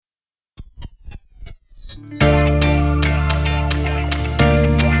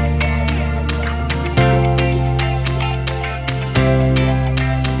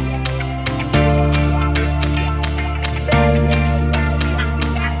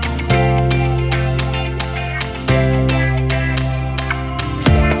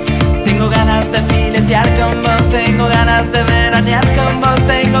Tengo ganas de filetear con vos, tengo ganas de veranear con vos,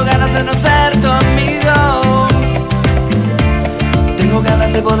 tengo ganas de no ser tu amigo. Tengo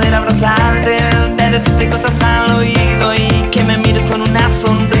ganas de poder abrazarte, de decirte cosas